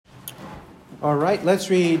All right,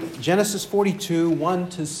 let's read Genesis 42, 1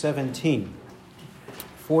 to 17.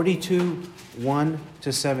 42, 1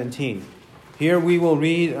 to 17. Here we will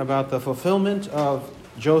read about the fulfillment of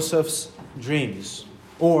Joseph's dreams.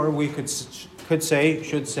 Or we should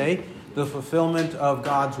say, the fulfillment of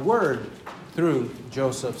God's word through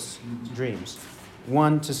Joseph's dreams.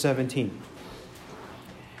 1 to 17.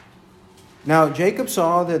 Now Jacob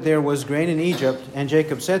saw that there was grain in Egypt, and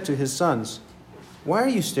Jacob said to his sons, "Why are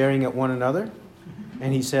you staring at one another?"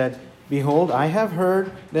 And he said, "Behold, I have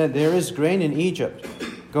heard that there is grain in Egypt.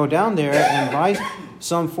 Go down there and buy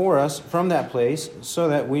some for us from that place, so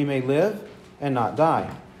that we may live and not die."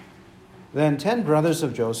 Then 10 brothers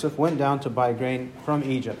of Joseph went down to buy grain from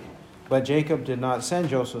Egypt. But Jacob did not send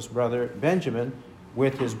Joseph's brother Benjamin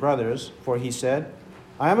with his brothers, for he said,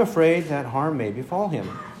 "I am afraid that harm may befall him."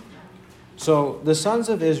 So the sons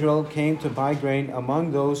of Israel came to buy grain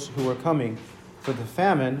among those who were coming, for the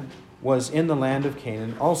famine was in the land of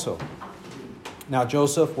Canaan also. Now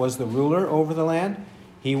Joseph was the ruler over the land.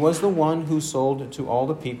 He was the one who sold to all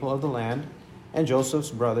the people of the land. And Joseph's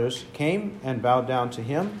brothers came and bowed down to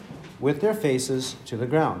him with their faces to the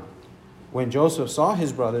ground. When Joseph saw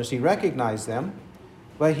his brothers, he recognized them,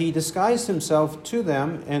 but he disguised himself to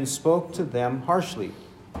them and spoke to them harshly.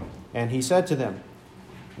 And he said to them,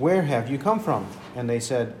 "Where have you come from?" And they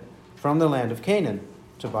said, "From the land of Canaan,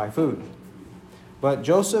 to buy food." But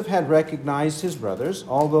Joseph had recognized his brothers,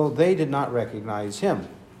 although they did not recognize him.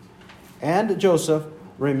 And Joseph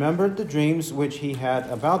remembered the dreams which he had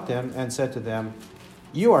about them and said to them,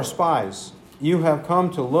 "You are spies. You have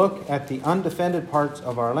come to look at the undefended parts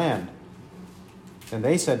of our land." And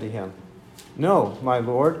they said to him, "No, my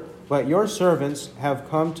lord, but your servants have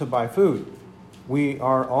come to buy food. We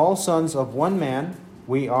are all sons of one man.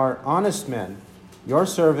 We are honest men. Your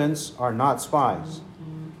servants are not spies."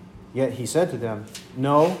 Yet he said to them,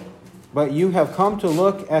 "No, but you have come to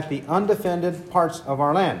look at the undefended parts of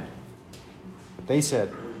our land." But they said,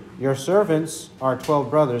 "Your servants are 12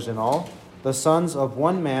 brothers in all, the sons of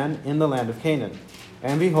one man in the land of Canaan.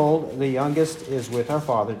 And behold, the youngest is with our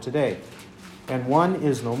father today, and one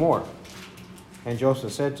is no more." And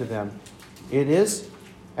Joseph said to them, "It is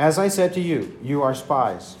as I said to you, you are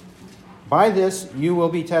spies. By this you will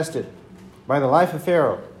be tested. By the life of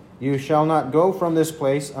Pharaoh, you shall not go from this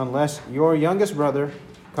place unless your youngest brother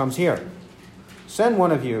comes here. Send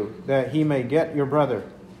one of you, that he may get your brother,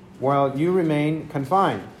 while you remain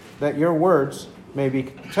confined, that your words may be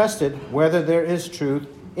tested whether there is truth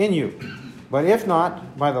in you. But if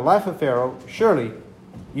not, by the life of Pharaoh, surely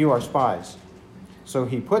you are spies." So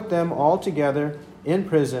he put them all together in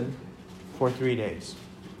prison for 3 days.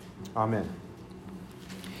 Amen.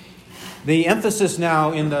 The emphasis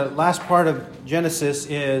now in the last part of Genesis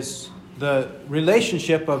is the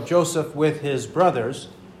relationship of Joseph with his brothers,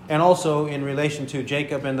 and also in relation to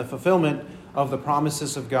Jacob and the fulfillment of the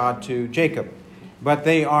promises of God to Jacob. But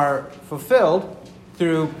they are fulfilled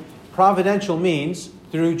through providential means,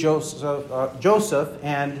 through Joseph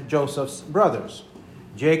and Joseph's brothers.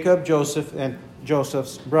 Jacob, Joseph, and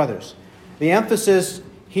Joseph's brothers. The emphasis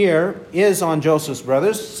here is on Joseph's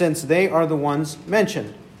brothers, since they are the ones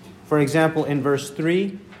mentioned. For example, in verses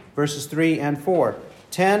 3 and 4,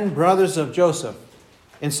 10 brothers of Joseph.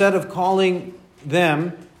 Instead of calling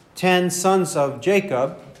them 10 sons of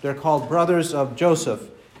Jacob, they're called brothers of Joseph.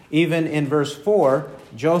 Even in verse 4,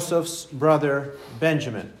 Joseph's brother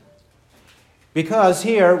Benjamin. Because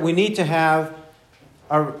here we need to have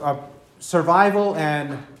a survival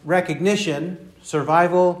and recognition,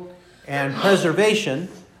 survival and preservation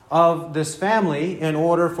of this family in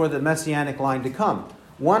order for the messianic line to come.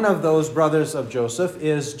 One of those brothers of Joseph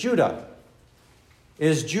is Judah.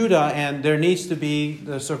 And there needs to be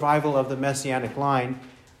the survival of the messianic line.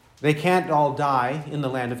 They can't all die in the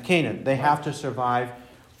land of Canaan. They have to survive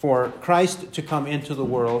for Christ to come into the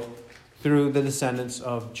world through the descendants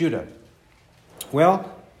of Judah.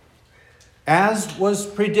 Well, as was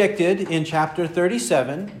predicted in chapter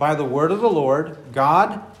 37, by the word of the Lord,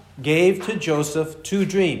 God gave to Joseph 2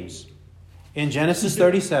 dreams. In Genesis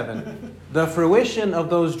 37, the fruition of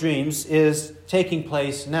those dreams is taking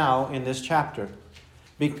place now in this chapter.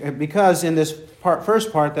 Because in this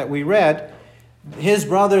first part that we read, his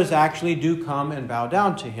brothers actually do come and bow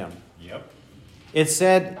down to him. Yep. It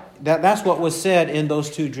said that's what was said in those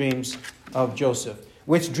 2 dreams of Joseph,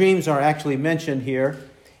 which dreams are actually mentioned here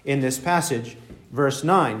in this passage. Verse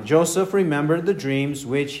 9, Joseph remembered the dreams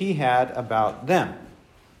which he had about them.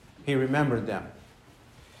 He remembered them.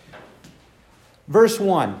 Verse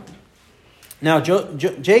 1. Now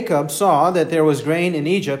Jacob saw that there was grain in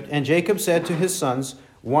Egypt, and Jacob said to his sons,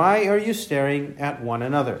 "Why are you staring at one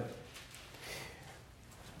another?"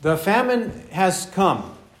 The famine has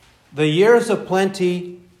come. The years of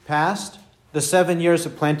plenty passed, the 7 years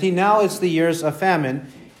of plenty. Now it's the years of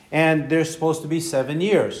famine, and there's supposed to be 7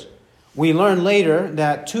 years. We learn later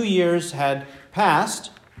that 2 years had passed.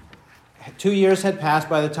 2 years had passed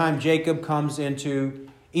by the time Jacob comes into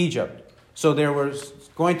Egypt. So there was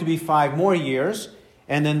going to be 5 more years,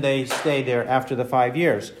 and then they stay there after the 5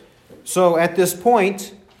 years. So at this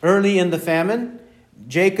point, early in the famine,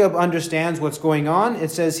 Jacob understands what's going on.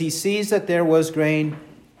 It says he sees that there was grain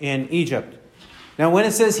in Egypt. Now, when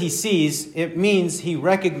it says he sees, it means he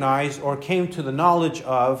recognized or came to the knowledge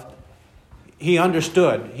of, he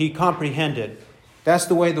understood, he comprehended. That's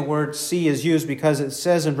the way the word see is used, because it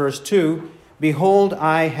says in verse 2, behold,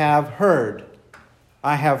 I have heard.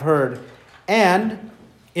 I have heard. And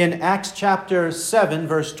in Acts chapter 7,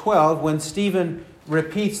 verse 12, when Stephen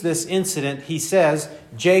repeats this incident, he says,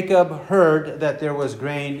 Jacob heard that there was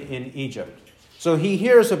grain in Egypt. So he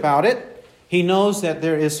hears about it. He knows that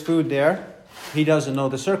there is food there. He doesn't know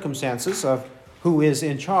the circumstances of who is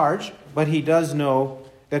in charge, but he does know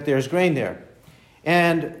that there's grain there.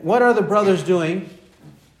 And what are the brothers doing?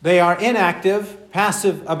 They are inactive,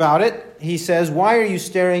 passive about it. He says, why are you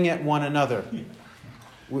staring at one another?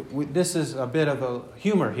 This is a bit of a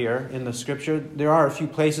humor here in the scripture. There are a few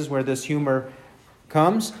places where this humor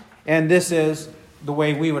comes, and this is the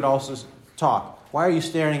way we would also talk. Why are you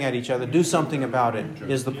staring at each other? Do something about it,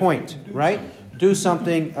 is the point, right? Do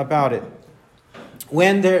something about it.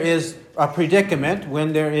 When there is a predicament,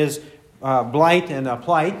 when there is blight and a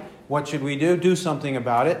plight, what should we do? Do something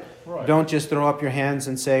about it. Right. Don't just throw up your hands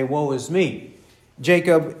and say, woe is me.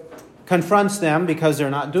 Jacob confronts them because they're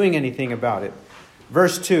not doing anything about it.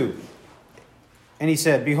 Verse 2, and he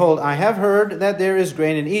said, behold, I have heard that there is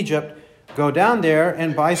grain in Egypt. Go down there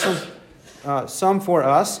and buy some for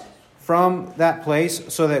us from that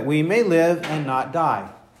place, so that we may live and not die.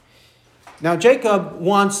 Now, Jacob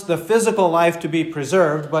wants the physical life to be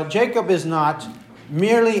preserved, but Jacob is not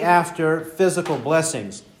merely after physical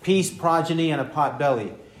blessings, peace, progeny, and a pot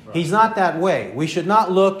belly. Right. He's not that way. We should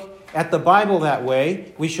not look at the Bible that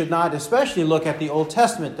way. We should not especially look at the Old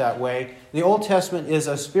Testament that way. The Old Testament is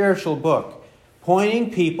a spiritual book, pointing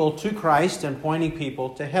people to Christ and pointing people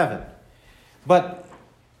to heaven. But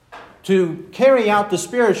to carry out the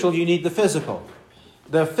spiritual, you need the physical.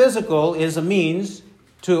 The physical is a means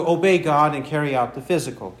to obey God and carry out the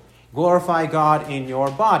physical. Glorify God in your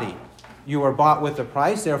body. You are bought with a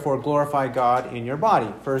price, therefore glorify God in your body.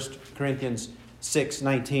 1 Corinthians 6,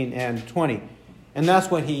 19 and 20. And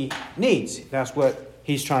that's what he needs. That's what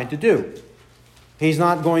he's trying to do. He's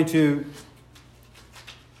not going to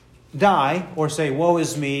die or say, woe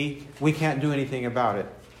is me, we can't do anything about it,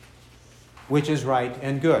 which is right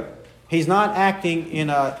and good. He's not acting in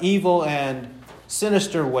an evil and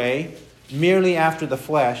sinister way, merely after the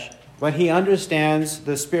flesh, but he understands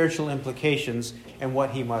the spiritual implications and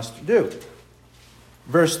what he must do.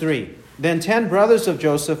 Verse 3, then 10 brothers of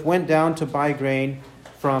Joseph went down to buy grain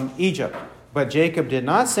from Egypt. But Jacob did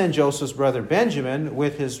not send Joseph's brother Benjamin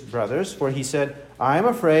with his brothers, for he said, I am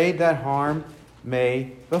afraid that harm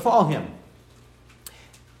may befall him.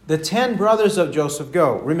 The 10 brothers of Joseph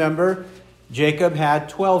go. Remember, Jacob had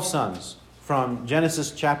 12 sons. From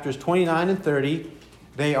Genesis chapters 29 and 30,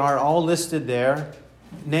 they are all listed there,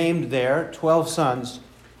 named there, 12 sons.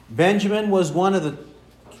 Benjamin was one of the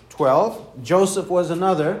 12. Joseph was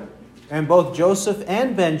another. And both Joseph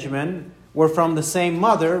and Benjamin were from the same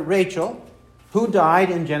mother, Rachel, who died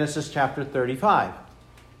in Genesis chapter 35.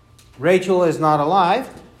 Rachel is not alive,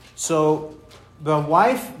 so the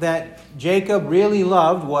wife that Jacob really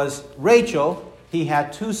loved was Rachel. He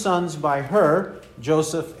had 2 sons by her,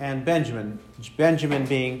 Joseph and Benjamin, Benjamin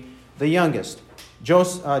being the youngest.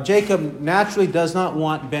 Jacob naturally does not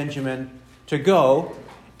want Benjamin to go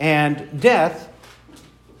and death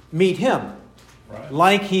meet him. Right.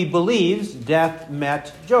 Like he believes death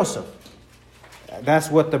met Joseph. That's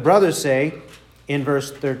what the brothers say in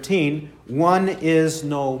verse 13. One is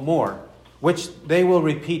no more, which they will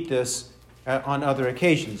repeat this on other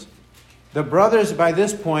occasions. The brothers by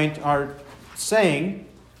this point are saying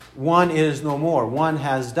one is no more. One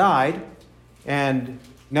has died, and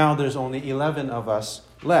now there's only 11 of us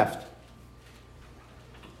left.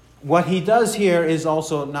 What he does here is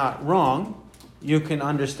also not wrong. You can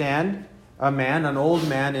understand a man, an old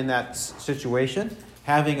man in that situation,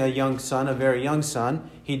 having a young son, a very young son.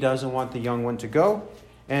 He doesn't want the young one to go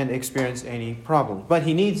and experience any problem. But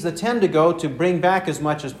he needs the 10 to go to bring back as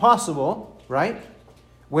much as possible, right?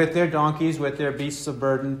 With their donkeys, with their beasts of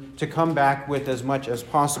burden, to come back with as much as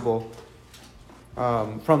possible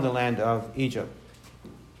from the land of Egypt.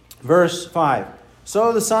 Verse 5.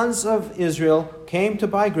 So the sons of Israel came to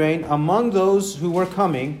buy grain among those who were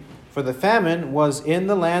coming, for the famine was in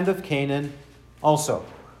the land of Canaan also.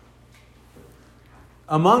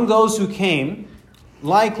 Among those who came,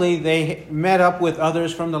 likely they met up with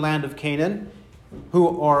others from the land of Canaan,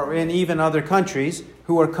 or in even other countries,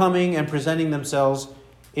 who were coming and presenting themselves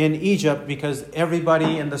in Egypt because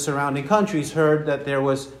everybody in the surrounding countries heard that there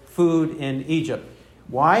was food in Egypt.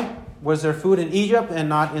 Why was there food in Egypt and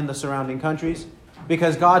not in the surrounding countries?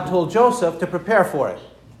 Because God told Joseph to prepare for it.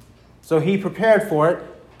 So he prepared for it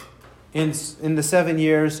in the 7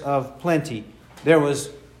 years of plenty. There was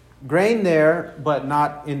grain there, but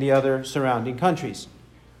not in the other surrounding countries.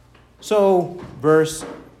 So, verse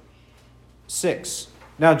 6.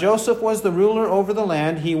 Now Joseph was the ruler over the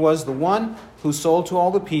land. He was the one who sold to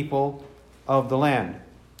all the people of the land.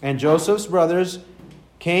 And Joseph's brothers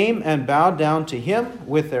came and bowed down to him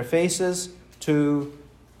with their faces to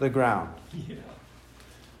the ground. Yeah.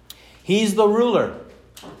 He's the ruler.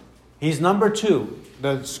 He's number 2.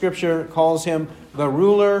 The scripture calls him the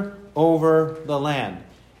ruler over the land.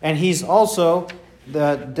 And he's also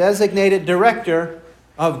the designated director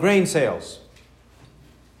of grain sales.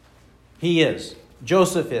 He is.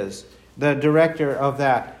 Joseph is the director of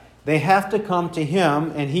that. They have to come to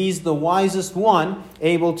him, and he's the wisest one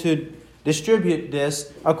able to distribute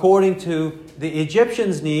this according to the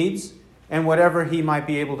Egyptians' needs and whatever he might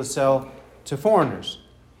be able to sell to foreigners.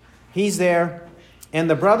 He's there, and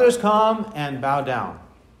the brothers come and bow down.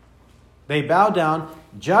 They bow down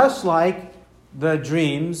just like the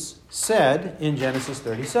dreams said in Genesis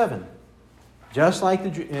 37. Just like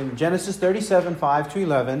in Genesis 37, 5 to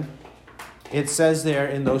 11, it says there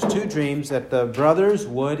in those 2 dreams that the brothers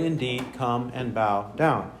would indeed come and bow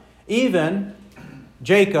down. Even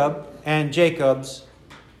Jacob and Jacob's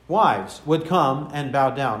wives would come and bow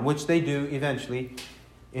down, which they do eventually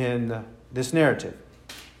in this narrative,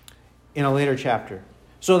 in a later chapter.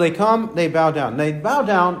 So they come, they bow down. They bow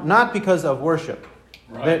down not because of worship.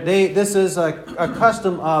 Right. This is a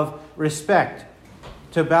custom of respect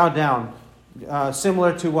to bow down,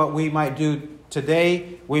 similar to what we might do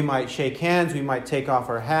today. We might shake hands, we might take off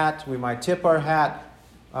our hat, we might tip our hat,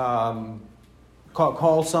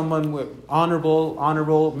 call someone with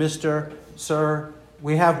honorable, Mr., Sir.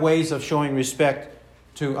 We have ways of showing respect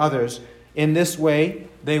to others. In this way,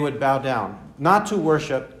 they would bow down, not to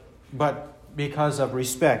worship, but because of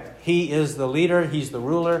respect. He is the leader, he's the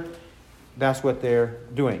ruler. That's what they're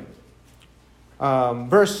doing.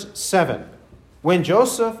 Verse 7. When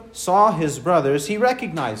Joseph saw his brothers, he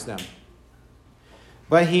recognized them.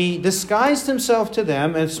 But he disguised himself to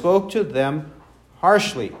them and spoke to them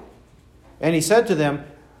harshly. And he said to them,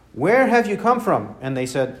 "Where have you come from?" And they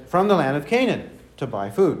said, "From the land of Canaan, to buy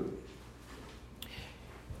food."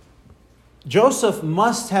 Joseph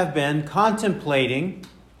must have been contemplating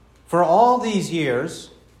for all these years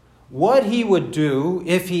what he would do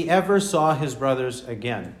if he ever saw his brothers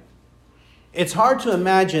again. It's hard to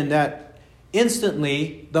imagine that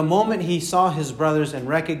instantly, the moment he saw his brothers and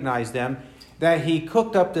recognized them, that he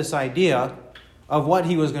cooked up this idea of what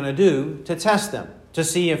he was going to do to test them, to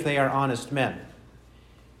see if they are honest men.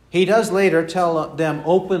 He does later tell them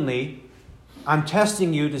openly, "I'm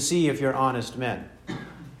testing you to see if you're honest men."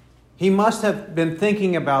 He must have been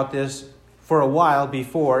thinking about this for a while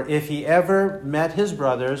before, if he ever met his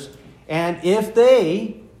brothers, and if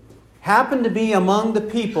they happened to be among the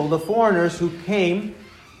people, the foreigners who came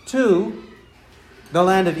to the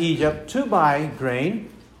land of Egypt to buy grain,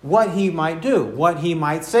 what he might do, what he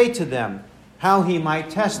might say to them, how he might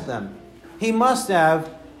test them. He must have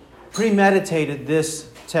premeditated this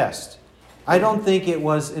test. I don't think it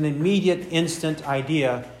was an immediate, instant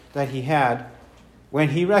idea that he had when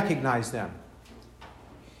he recognized them.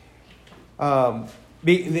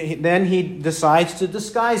 Then he decides to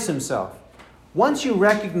disguise himself. Once you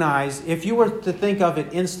recognize, if you were to think of it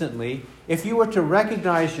instantly, if you were to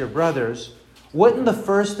recognize your brothers, wouldn't the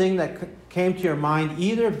first thing that came to your mind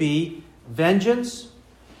either be vengeance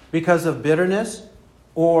because of bitterness,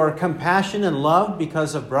 or compassion and love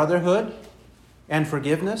because of brotherhood and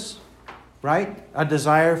forgiveness, right? A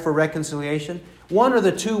desire for reconciliation. One or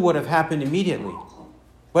the two would have happened immediately,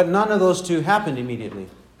 but none of those two happened immediately.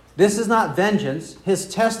 This is not vengeance. His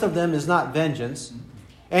test of them is not vengeance,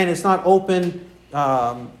 and it's not open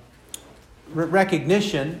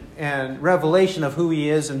recognition and revelation of who he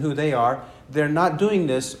is and who they are. They're not doing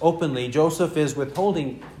this openly. Joseph is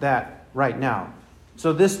withholding that right now.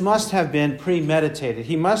 So this must have been premeditated.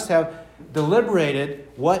 He must have deliberated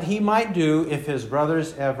what he might do if his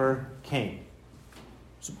brothers ever came.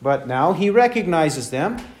 But now he recognizes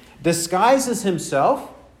them, disguises himself,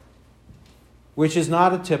 which is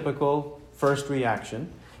not a typical first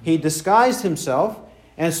reaction. He disguised himself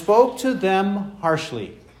and spoke to them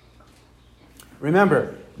harshly.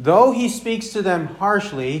 Remember, though he speaks to them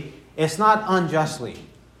harshly, it's not unjustly.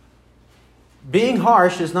 Being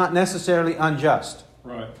harsh is not necessarily unjust.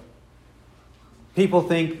 Right. People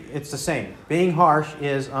think it's the same. Being harsh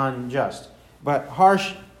is unjust. But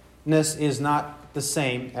harshness is not the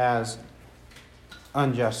same as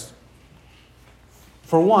unjust.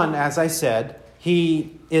 For one, as I said,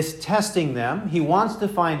 he is testing them. He wants to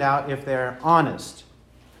find out if they're honest.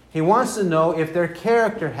 He wants to know if their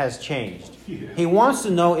character has changed. He wants to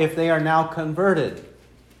know if they are now converted.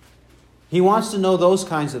 He wants to know those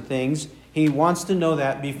kinds of things. He wants to know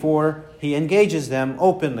that before he engages them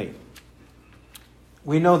openly.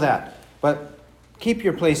 We know that. But keep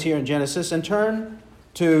your place here in Genesis and turn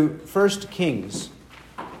to 1 Kings,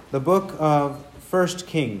 the book of 1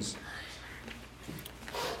 Kings.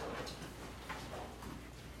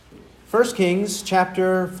 1 Kings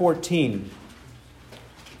chapter 14.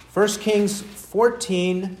 1 Kings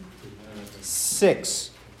 14, 6.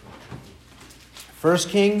 1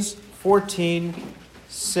 Kings 14,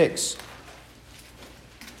 6.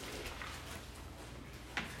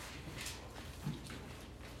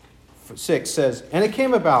 Says, "And it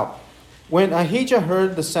came about, when Ahijah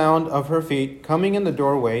heard the sound of her feet coming in the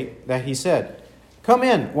doorway, that he said, 'Come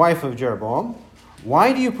in, wife of Jeroboam.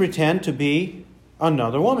 Why do you pretend to be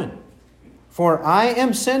another woman? For I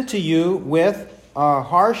am sent to you with a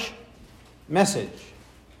harsh message.'"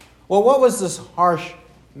 Well, what was this harsh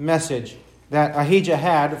message that Ahijah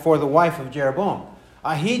had for the wife of Jeroboam?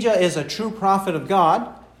 Ahijah is a true prophet of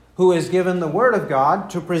God who is given the word of God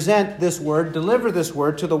to present this word, deliver this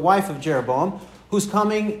word to the wife of Jeroboam, who's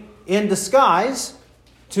coming in disguise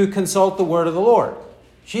to consult the word of the Lord.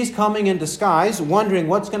 She's coming in disguise, wondering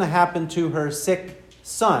what's going to happen to her sick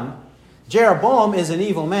son. Jeroboam is an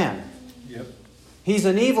evil man. Yep. He's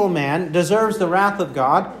an evil man, deserves the wrath of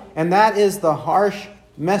God, and that is the harsh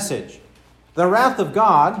message. The wrath of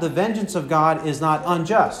God, the vengeance of God, is not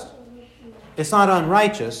unjust. It's not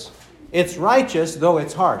unrighteous. It's righteous, though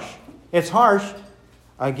it's harsh. It's harsh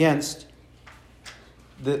against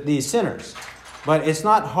these sinners. But it's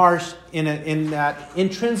not harsh in that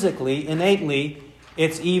intrinsically, innately,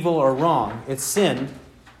 it's evil or wrong. It's sin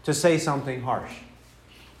to say something harsh.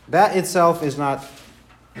 That itself is not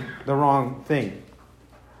the wrong thing.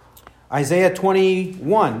 Isaiah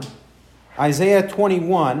 21. Isaiah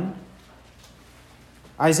 21.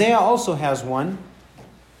 Isaiah also has one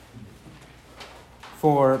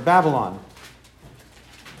for Babylon.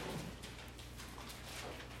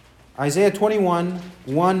 Isaiah 21,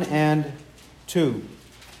 1 and 2.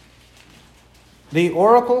 "The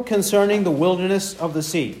oracle concerning the wilderness of the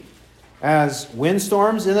sea. As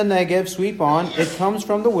windstorms in the Negev sweep on, it comes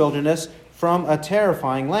from the wilderness, from a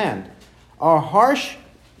terrifying land. A harsh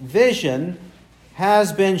vision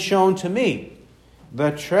has been shown to me. The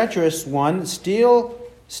treacherous one still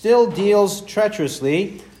deals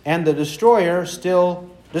treacherously, and the destroyer still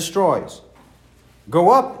destroys. Go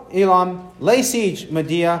up, Elam, lay siege,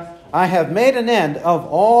 Medea. I have made an end of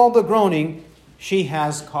all the groaning she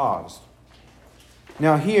has caused."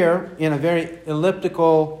 Now here, in a very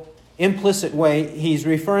elliptical, implicit way, he's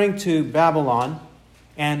referring to Babylon,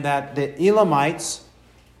 and that the Elamites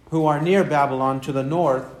who are near Babylon to the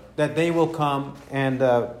north, that they will come, and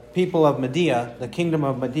the people of Medea, the kingdom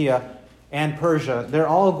of Medea and Persia, they're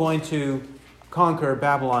all going to conquer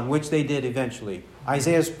Babylon, which they did eventually.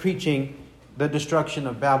 Isaiah's preaching the destruction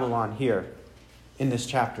of Babylon here in this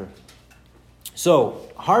chapter. So,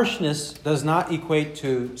 harshness does not equate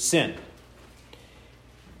to sin.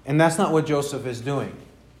 And that's not what Joseph is doing.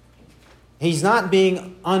 He's not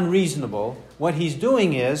being unreasonable. What he's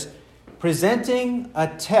doing is presenting a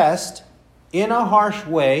test in a harsh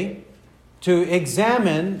way to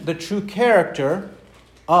examine the true character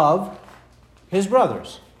of his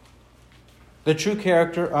brothers. The true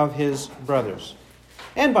character of his brothers.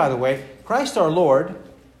 And by the way, Christ our Lord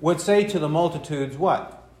would say to the multitudes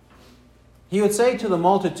what? He would say to the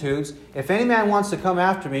multitudes, "If any man wants to come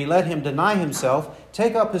after me, let him deny himself,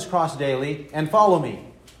 take up his cross daily, and follow me."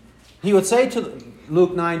 He would say to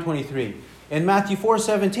Luke 9:23. In Matthew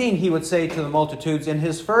 4:17, he would say to the multitudes in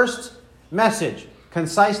his first message,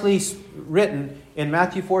 concisely written in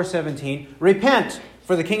Matthew 4:17, "Repent,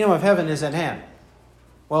 for the kingdom of heaven is at hand."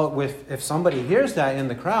 Well, if somebody hears that in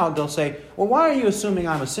the crowd, they'll say, "Well, why are you assuming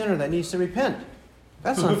I'm a sinner that needs to repent?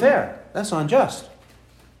 That's unfair. That's unjust."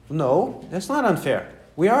 No, that's not unfair.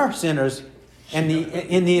 We are sinners in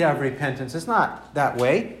need of repentance. It's not that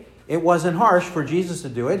way. It wasn't harsh for Jesus to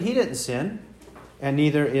do it. He didn't sin, and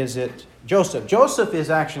neither is it Joseph. Joseph is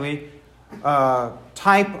actually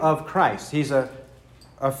type of Christ. He's a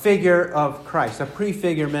figure of Christ, a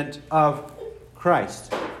prefigurement of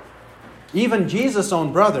Christ. Even Jesus'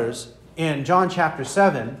 own brothers in John chapter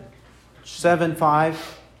 7:5,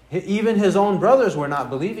 even his own brothers were not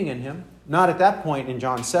believing in him. Not at that point in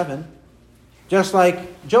John 7. Just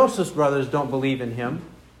like Joseph's brothers don't believe in him.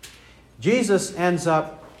 Jesus ends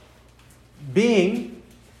up being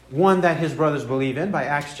one that his brothers believe in by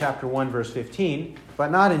Acts chapter 1 verse 15,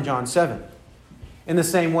 but not in John 7. In the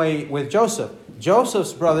same way with Joseph.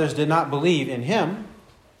 Joseph's brothers did not believe in him.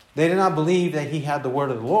 They did not believe that he had the word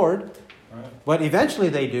of the Lord. But eventually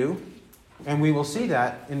they do. And we will see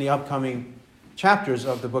that in the upcoming chapters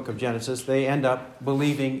of the book of Genesis. They end up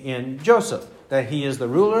believing in Joseph. That he is the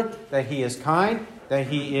ruler, that he is kind, that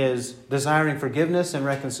he is desiring forgiveness and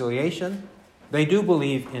reconciliation. They do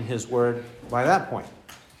believe in his word by that point.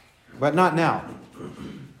 But not now.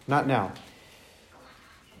 Not now.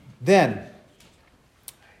 Then,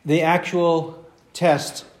 the actual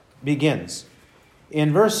test begins.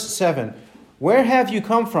 In verse 7, "Where have you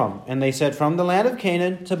come from?" And they said, "From the land of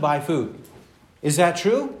Canaan to buy food." Is that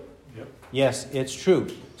true? Yep. Yes, it's true.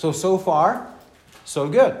 So far, so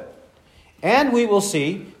good. And we will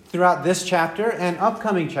see throughout this chapter and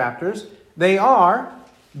upcoming chapters, they are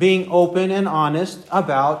being open and honest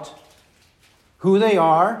about who they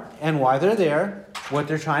are and why they're there, what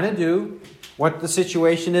they're trying to do, what the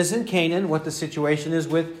situation is in Canaan, what the situation is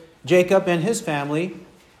with Jacob and his family,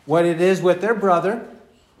 what it is with their brother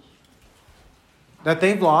that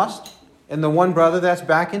they've lost, and the one brother that's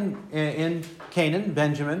back in Canaan,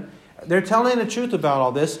 Benjamin. They're telling the truth about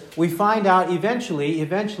all this. We find out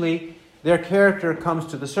eventually their character comes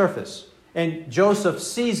to the surface. And Joseph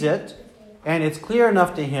sees it, and it's clear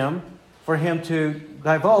enough to him for him to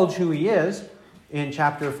divulge who he is in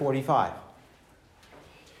chapter 45.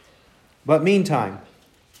 But meantime,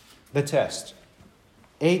 the test.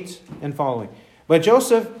 8 and following. "But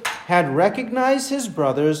Joseph had recognized his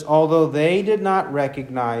brothers, although they did not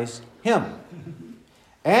recognize him.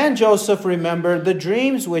 And Joseph remembered the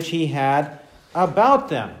dreams which he had about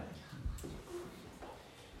them."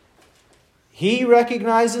 He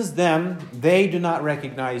recognizes them, they do not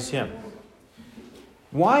recognize him.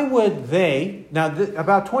 Why would they? Now,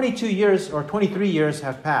 about 22 years or 23 years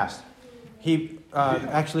have passed.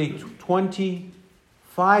 Actually,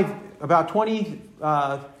 25, about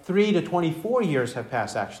 23 to 24 years have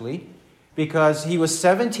passed, actually, because he was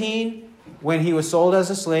 17 when he was sold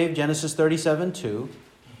as a slave, Genesis 37:2.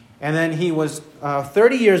 And then he was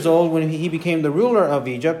 30 years old when he became the ruler of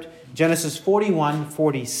Egypt, Genesis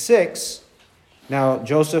 41:46. Now,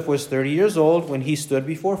 Joseph was 30 years old when he stood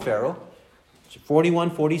before Pharaoh,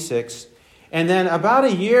 41:46. And then about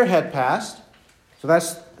a year had passed, so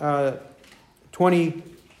that's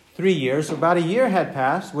 23 years. So about a year had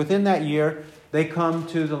passed. Within that year, they come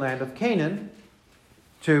to the land of Canaan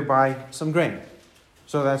to buy some grain.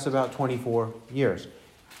 So that's about 24 years.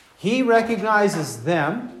 He recognizes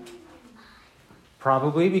them,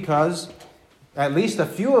 probably because at least a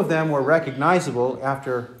few of them were recognizable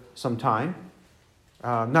after some time.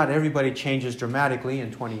 Not everybody changes dramatically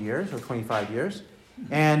in 20 years or 25 years.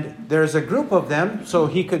 And there's a group of them, so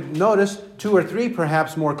he could notice 2 or 3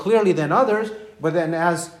 perhaps more clearly than others. But then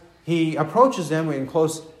as he approaches them in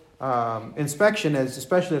close inspection,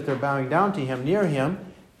 especially if they're bowing down to him, near him,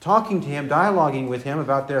 talking to him, dialoguing with him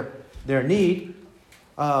about their need,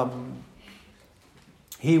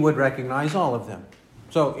 he would recognize all of them.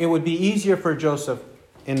 So it would be easier for Joseph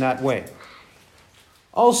in that way.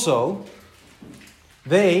 Also,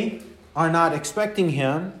 they are not expecting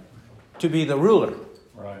him to be the ruler.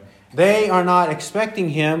 Right. They are not expecting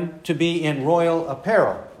him to be in royal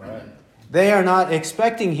apparel. Right. They are not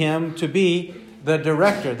expecting him to be the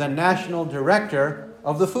director, the national director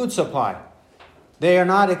of the food supply. They are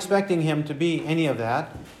not expecting him to be any of that.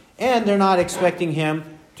 And they're not expecting him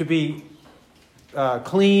to be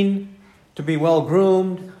clean, to be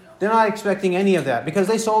well-groomed. They're not expecting any of that because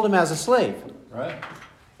they sold him as a slave. Right.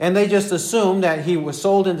 And they just assumed that he was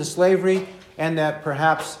sold into slavery and that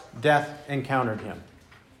perhaps death encountered him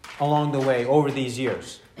along the way over these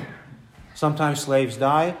years. Sometimes slaves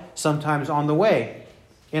die, sometimes on the way.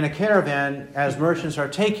 In a caravan, as merchants are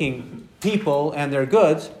taking people and their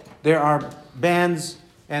goods, there are bands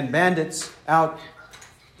and bandits out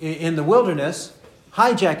in the wilderness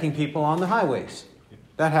hijacking people on the highways.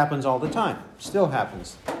 That happens all the time. Still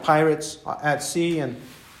happens. Pirates at sea and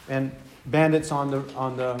bandits on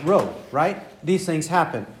the road, right? These things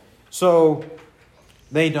happen. So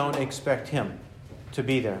they don't expect him to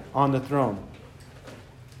be there on the throne.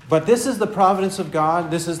 But this is the providence of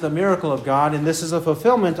God, this is the miracle of God, and this is a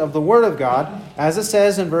fulfillment of the word of God. As it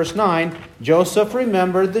says in verse 9, Joseph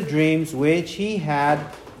remembered the dreams which he had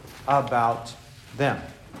about them.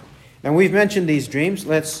 And we've mentioned these dreams.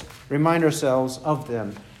 Let's remind ourselves of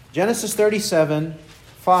them. Genesis 37,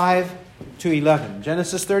 5 to 11.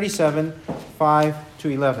 Genesis 37, 5 to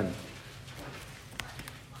 11.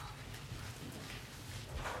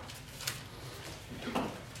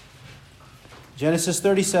 Genesis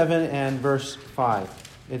 37 and verse 5.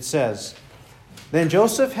 It says, Then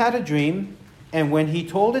Joseph had a dream, and when he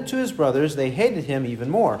told it to his brothers, they hated him even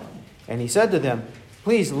more. And he said to them,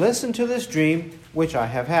 Please listen to this dream which I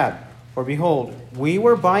have had. For behold, we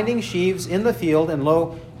were binding sheaves in the field, and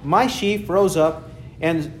lo, my sheaf rose up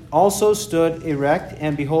and also stood erect,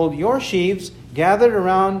 and behold, your sheaves gathered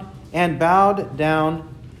around and bowed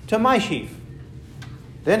down to my sheaf.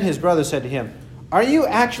 Then his brothers said to him, Are you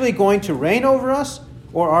actually going to reign over us,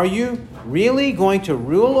 or are you really going to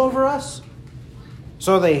rule over us?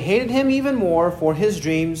 So they hated him even more for his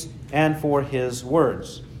dreams and for his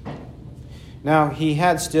words. Now he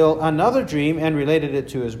had still another dream, and related it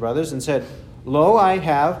to his brothers, and said, Lo, I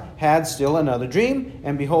have had still another dream,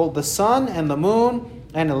 and behold, the sun and the moon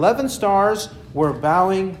and 11 stars were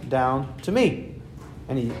bowing down to me.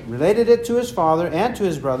 And he related it to his father and to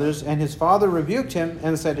his brothers, and his father rebuked him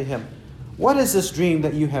and said to him, What is this dream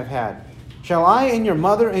that you have had? Shall I and your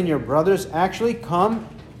mother and your brothers actually come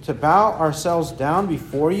to bow ourselves down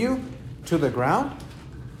before you to the ground?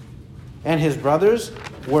 And his brothers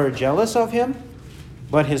were jealous of him,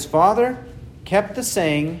 but his father kept the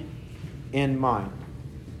saying in mind.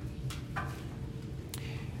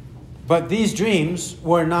 But these dreams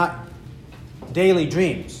were not daily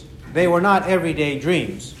dreams. They were not everyday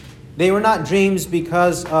dreams. They were not dreams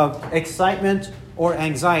because of excitement or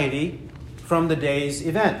anxiety from the day's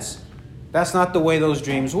events. That's not the way those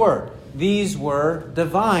dreams were. These were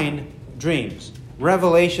divine dreams,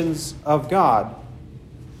 revelations of God.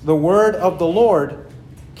 The word of the Lord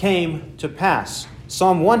came to pass.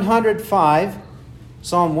 Psalm 105,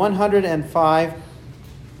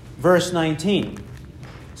 verse 19.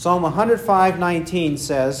 Psalm 105:19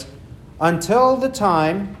 says, Until the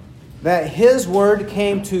time that his word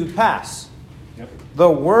came to pass, the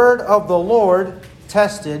word of the Lord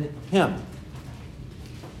tested him.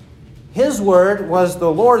 His word was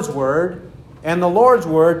the Lord's word, and the Lord's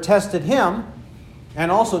word tested him, and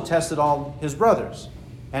also tested all his brothers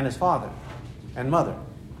and his father and mother.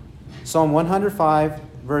 Psalm 105,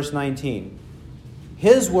 verse 19.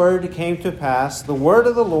 His word came to pass, the word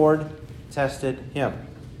of the Lord tested him.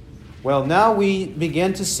 Well, now we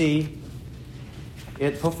begin to see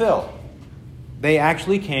it fulfilled. They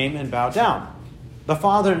actually came and bowed down. The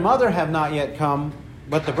father and mother have not yet come,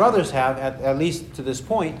 but the brothers have, at least to this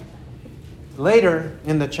point. Later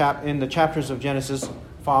in the chapters of Genesis,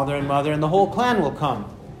 father and mother and the whole clan will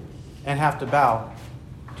come and have to bow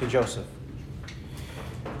to Joseph.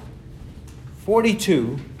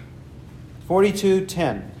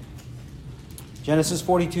 42:10. Genesis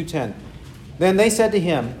 42:10. Then they said to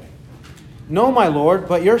him, No, my lord,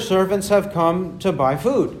 but your servants have come to buy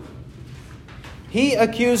food. He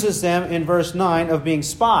accuses them in verse 9 of being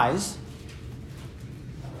spies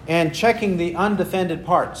and checking the undefended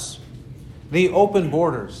parts, the open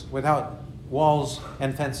borders without walls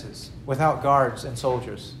and fences, without guards and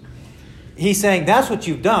soldiers. He's saying, that's what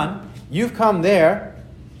you've done. You've come there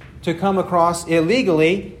to come across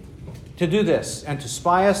illegally to do this and to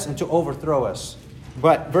spy us and to overthrow us.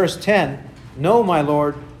 But verse 10, No, my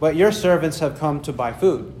lord, but your servants have come to buy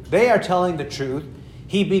food. They are telling the truth.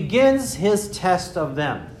 He begins his test of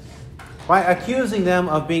them by accusing them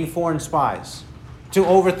of being foreign spies to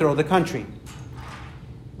overthrow the country.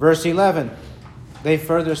 Verse 11, they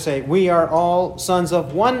further say, We are all sons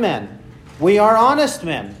of one man. We are honest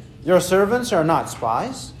men. Your servants are not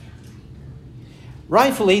spies.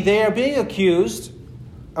 Rightfully, they are being accused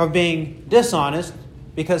of being dishonest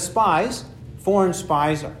because spies, foreign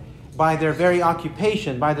spies, by their very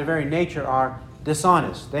occupation, by their very nature, are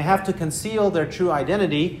dishonest. They have to conceal their true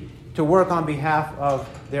identity to work on behalf of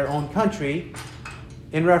their own country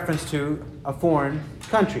in reference to a foreign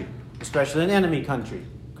country, especially an enemy country.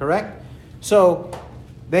 Correct? So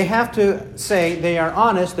they have to say they are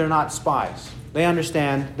honest, they're not spies. They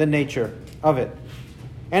understand the nature of it.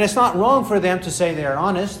 And it's not wrong for them to say they are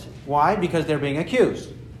honest. Why? Because they're being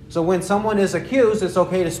accused. So when someone is accused, it's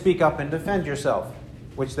okay to speak up and defend yourself,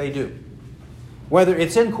 which they do. Whether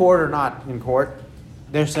it's in court or not in court,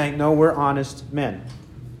 they're saying, no, we're honest men.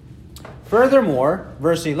 Furthermore,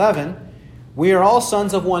 verse 11, we are all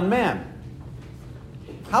sons of one man.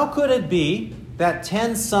 How could it be that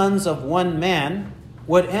 10 sons of one man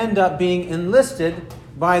would end up being enlisted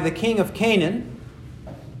by the king of Canaan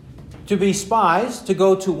to be spies to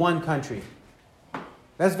go to one country.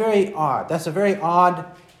 That's very odd. That's a very odd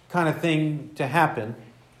kind of thing to happen.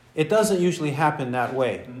 It doesn't usually happen that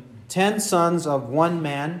way. 10 sons of one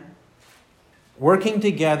man working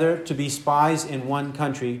together to be spies in one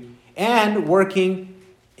country and working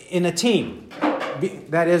in a team.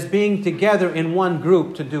 That is, being together in one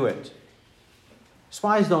group to do it.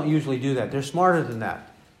 Spies don't usually do that. They're smarter than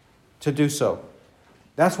that to do so.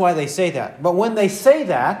 That's why they say that. But when they say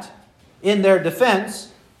that, in their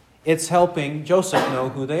defense, it's helping Joseph know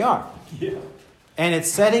who they are. Yeah. And it's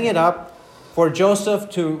setting it up for Joseph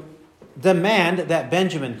to demand that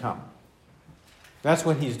Benjamin come. That's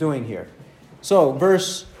what he's doing here. So,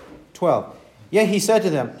 verse 12. Yet he said to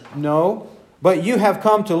them, "No, but you have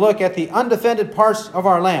come to look at the undefended parts of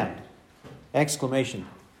our land." Exclamation.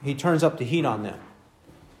 He turns up the heat on them.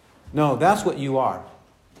 No, that's what you are.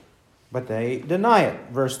 But they deny it.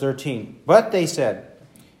 Verse 13. But they said,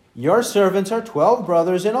 "Your servants are 12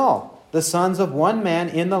 brothers in all, the sons of one man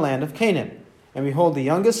in the land of Canaan. And behold, the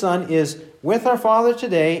youngest son is with our father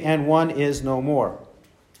today, and one is no more."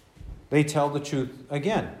 They tell the truth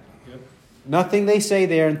again. Yep. Nothing they say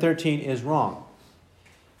there in 13 is wrong.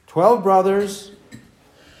 12 brothers,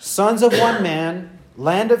 sons of one man,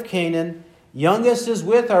 land of Canaan, youngest is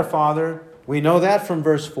with our father. We know that from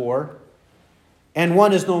verse 4. And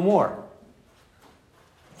one is no more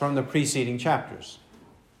from the preceding chapters.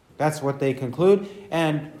 That's what they conclude.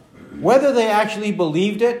 And whether they actually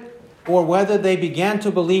believed it or whether they began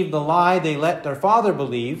to believe the lie they let their father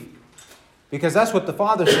believe, because that's what the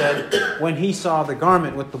father said when he saw the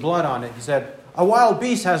garment with the blood on it. He said, "A wild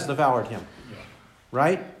beast has devoured him."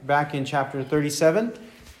 Right? Back in chapter 37.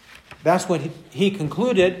 That's what he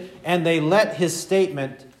concluded, and they let his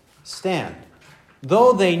statement stand.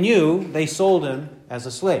 Though they knew they sold him as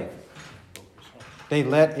a slave. They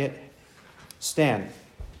let it stand.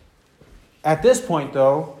 At this point,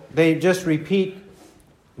 though, they just repeat,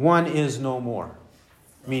 "One is no more,"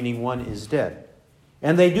 meaning one is dead.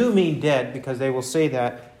 And they do mean dead because they will say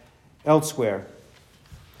that elsewhere.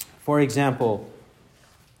 For example,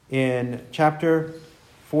 in chapter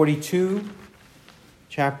 42,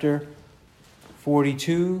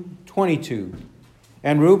 22.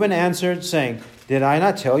 And Reuben answered, saying, "Did I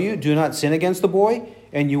not tell you, do not sin against the boy?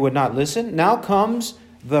 And you would not listen? Now comes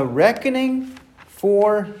the reckoning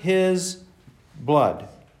for his blood."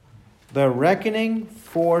 The reckoning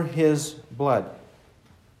for his blood.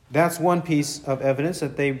 That's one piece of evidence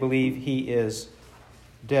that they believe he is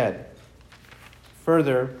dead.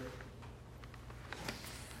 Further,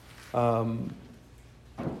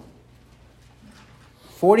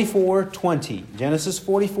 44:20, Genesis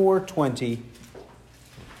 44:20.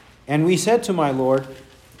 And we said to my Lord,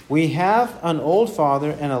 "We have an old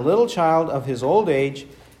father and a little child of his old age.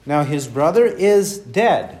 Now his brother is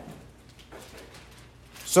dead.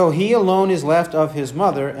 So he alone is left of his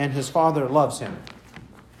mother, and his father loves him."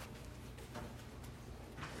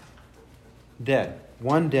 Dead.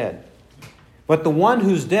 One dead. But the one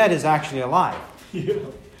who's dead is actually alive. Yeah.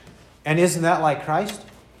 And isn't that like Christ?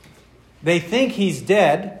 They think he's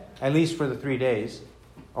dead, at least for the 3 days,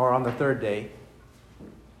 or on the third day.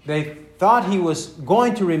 They thought he was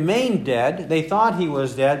going to remain dead. They thought he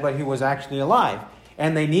was dead, but he was actually alive.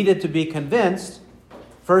 And they needed to be convinced,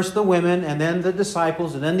 first the women, and then the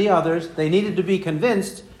disciples, and then the others. They needed to be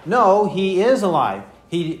convinced, no, he is alive.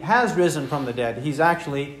 He has risen from the dead. He's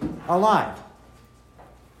actually alive.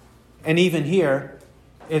 And even here,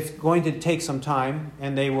 it's going to take some time,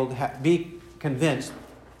 and they will be convinced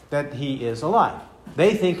that he is alive.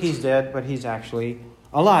 They think he's dead, but he's actually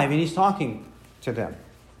alive, and he's talking to them.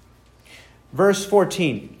 Verse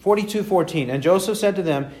 14, 42:14. And Joseph said to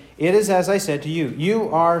them, "It is as I said to you, you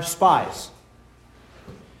are spies.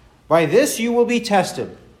 By this you will be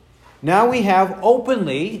tested." Now we have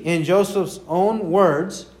openly, in Joseph's own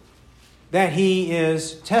words, that he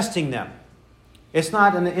is testing them. It's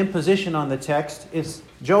not an imposition on the text. It's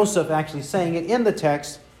Joseph actually saying it in the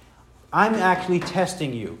text. I'm actually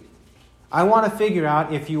testing you. I want to figure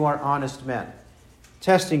out if you are honest men.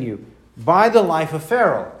 Testing you. By the life of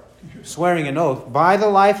Pharaoh. Swearing an oath. By the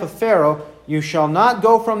life of Pharaoh, you shall not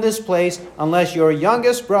go from this place unless your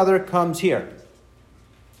youngest brother comes here.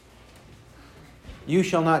 You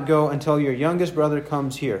shall not go until your youngest brother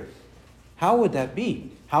comes here. How would that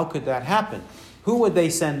be? How could that happen? Who would they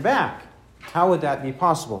send back? How would that be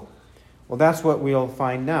possible? Well, that's what we'll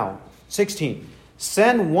find now. 16.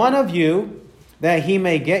 Send one of you that he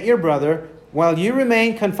may get your brother while you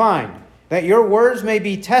remain confined, that your words may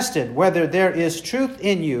be tested whether there is truth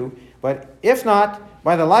in you. But if not,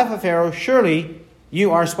 by the life of Pharaoh, surely you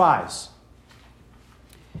are spies.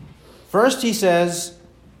 First he says,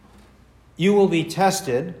 you will be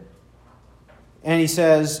tested. And he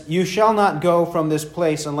says, you shall not go from this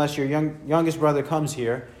place unless your youngest brother comes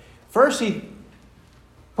here. First he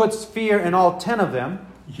puts fear in all 10 of them.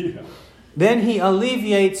 Yeah. Then he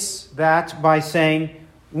alleviates that by saying,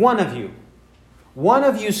 one of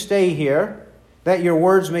you stay here, that your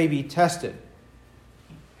words may be tested.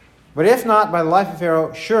 But if not, by the life of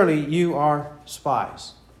Pharaoh, surely you are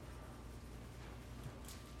spies.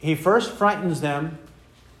 He first frightens them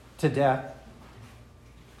to death.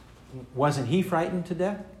 Wasn't he frightened to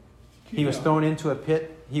death? He was thrown into a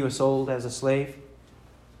pit. He was sold as a slave.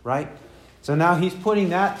 Right? So now he's putting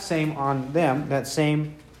that same on them, that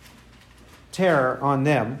same terror on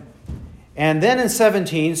them. And then in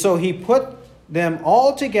 17, so he put them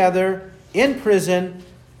all together in prison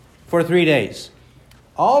for 3 days.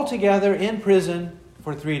 All together in prison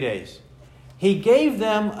for 3 days. He gave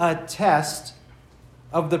them a test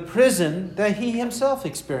of the prison that he himself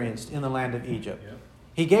experienced in the land of Egypt. Yeah.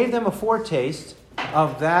 He gave them a foretaste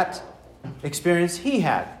of that experience he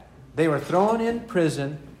had. They were thrown in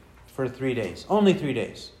prison for 3 days. Only 3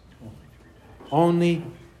 days. Only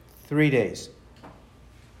 3 days.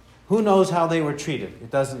 Who knows how they were treated?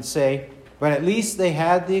 It doesn't say. But at least they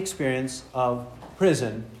had the experience of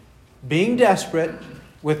prison, being desperate,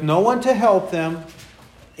 with no one to help them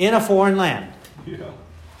in a foreign land. Yeah.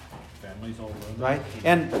 Families all around. Right?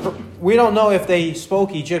 And we don't know if they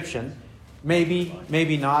spoke Egyptian. Maybe,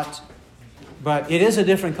 maybe not. But it is a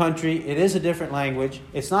different country. It is a different language.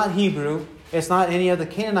 It's not Hebrew. It's not any of the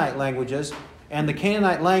Canaanite languages. And the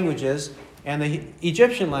Canaanite languages and the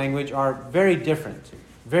Egyptian language are very different.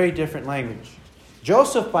 Very different language.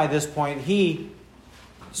 Joseph, by this point, he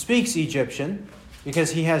speaks Egyptian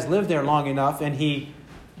because he has lived there long enough, and he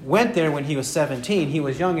went there when he was 17. He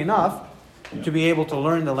was young enough to be able to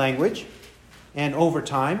learn the language. And over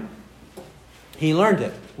time, he learned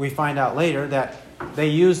it. We find out later that they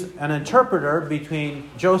used an interpreter between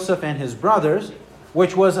Joseph and his brothers,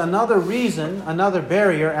 which was another reason, another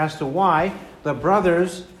barrier as to why the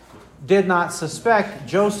brothers did not suspect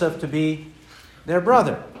Joseph to be their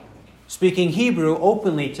brother, speaking Hebrew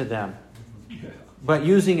openly to them, but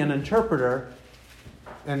using an interpreter,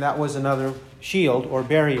 and that was another shield or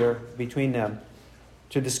barrier between them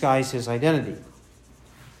to disguise his identity.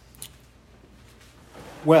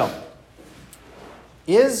 Well,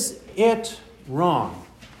 is it wrong?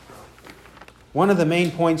 One of the main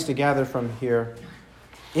points to gather from here,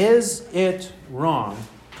 is it wrong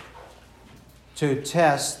to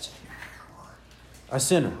test a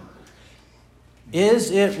sinner?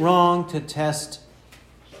 Is it wrong to test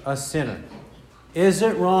a sinner? Is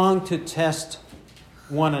it wrong to test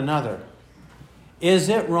one another? Is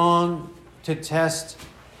it wrong to test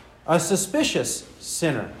a suspicious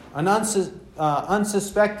sinner, an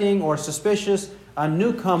unsuspecting or suspicious, a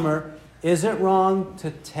newcomer? Is it wrong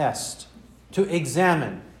to test, to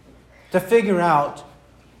examine, to figure out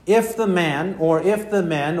if the man or if the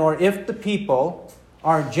men or if the people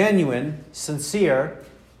are genuine, sincere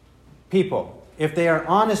people? If they are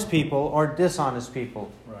honest people or dishonest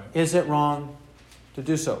people, Right. Is it wrong to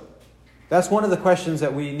do so? That's one of the questions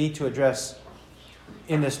that we need to address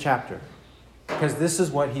in this chapter, because this is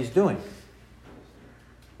what he's doing.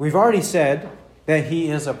 We've already said that he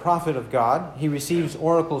is a prophet of God. He receives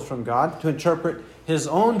oracles from God to interpret his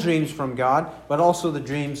own dreams from God, but also the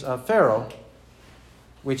dreams of Pharaoh,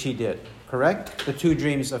 which he did, correct? The 2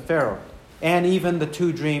 dreams of Pharaoh. And even the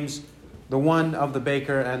 2 dreams, the one of the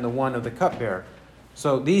baker and the one of the cupbearer.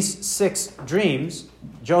 So these 6 dreams,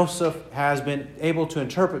 Joseph has been able to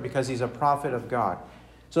interpret because he's a prophet of God.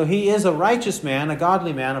 So he is a righteous man, a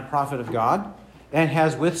godly man, a prophet of God, and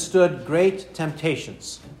has withstood great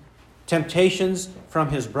temptations. Temptations from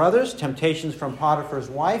his brothers, temptations from Potiphar's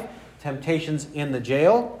wife, temptations in the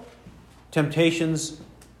jail, temptations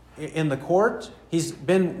in the court. He's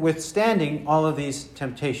been withstanding all of these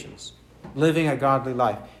temptations, living a godly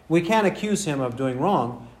life. We can't accuse him of doing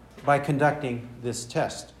wrong by conducting this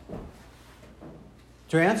test.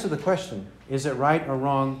 To answer the question, is it right or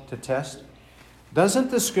wrong to test?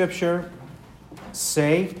 Doesn't the Scripture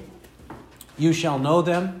say, you shall know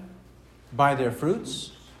them by their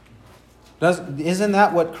fruits? Isn't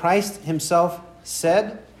that what Christ himself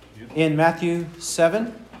said in Matthew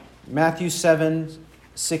 7? Matthew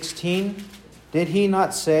 7:16. Did he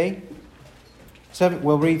not say?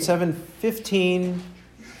 We'll read 7:15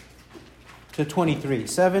 to 23.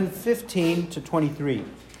 7:15 to 23.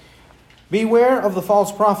 Beware of the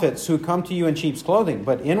false prophets who come to you in sheep's clothing,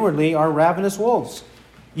 but inwardly are ravenous wolves.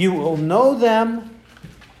 You will know them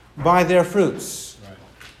by their fruits. Right.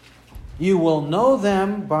 You will know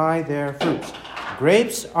them by their fruits.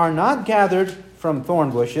 Grapes are not gathered from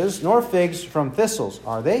thorn bushes, nor figs from thistles,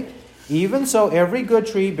 are they? Even so, every good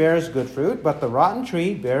tree bears good fruit, but the rotten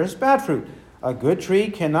tree bears bad fruit. A good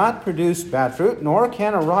tree cannot produce bad fruit, nor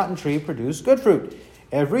can a rotten tree produce good fruit.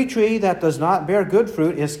 Every tree that does not bear good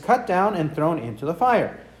fruit is cut down and thrown into the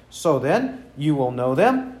fire. So then, you will know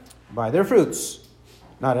them by their fruits.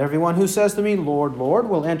 Not everyone who says to me, Lord, Lord,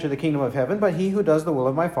 will enter the kingdom of heaven, but he who does the will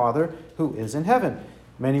of my Father who is in heaven.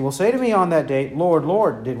 Many will say to me on that day, Lord,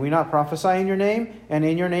 Lord, did we not prophesy in your name, and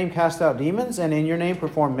in your name cast out demons, and in your name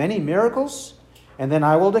perform many miracles? And then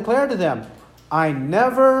I will declare to them, I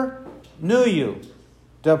never knew you.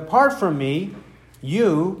 Depart from me,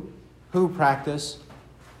 you who practice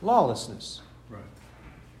lawlessness. Right.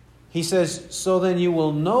 He says, so then you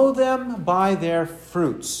will know them by their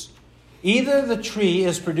fruits. Either the tree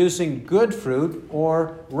is producing good fruit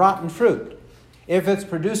or rotten fruit. If it's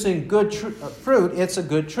producing good fruit, it's a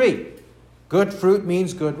good tree. Good fruit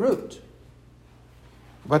means good root.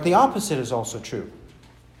 But the opposite is also true.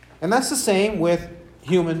 And that's the same with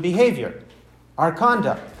human behavior, our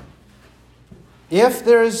conduct. If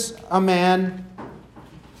there's a man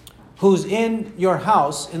who's in your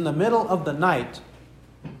house in the middle of the night,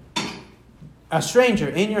 a stranger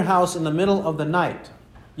in your house in the middle of the night,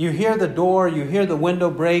 you hear the door, you hear the window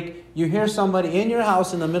break, you hear somebody in your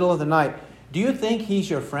house in the middle of the night. Do you think he's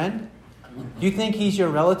your friend? Do you think he's your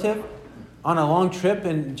relative on a long trip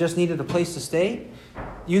and just needed a place to stay?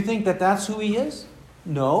 Do you think that that's who he is?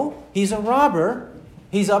 No, he's a robber.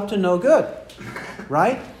 He's up to no good,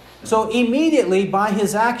 right? So immediately by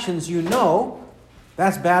his actions, you know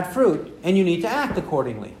that's bad fruit and you need to act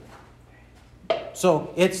accordingly.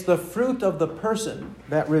 So it's the fruit of the person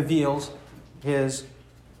that reveals his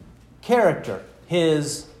character,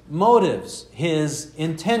 his motives, his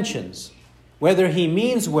intentions, whether he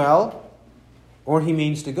means well or he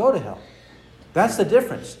means to go to hell. That's the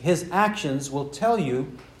difference. His actions will tell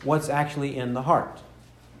you what's actually in the heart.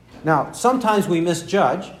 Now, sometimes we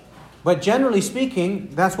misjudge, but generally speaking,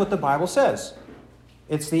 that's what the Bible says.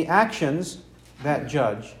 It's the actions that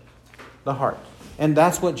judge the heart. And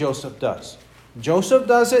that's what Joseph does. Joseph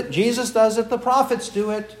does it, Jesus does it, the prophets do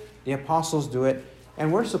it, the apostles do it,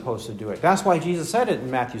 and we're supposed to do it. That's why Jesus said it in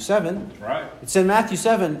Matthew 7. Right. It's in Matthew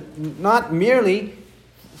 7, not merely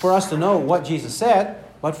for us to know what Jesus said,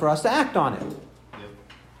 but for us to act on it. Yep.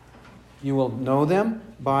 You will know them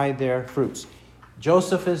by their fruits.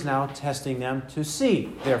 Joseph is now testing them to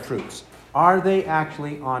see their fruits. Are they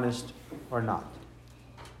actually honest or not?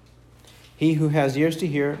 He who has ears to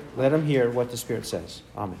hear, let him hear what the Spirit says.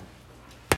 Amen.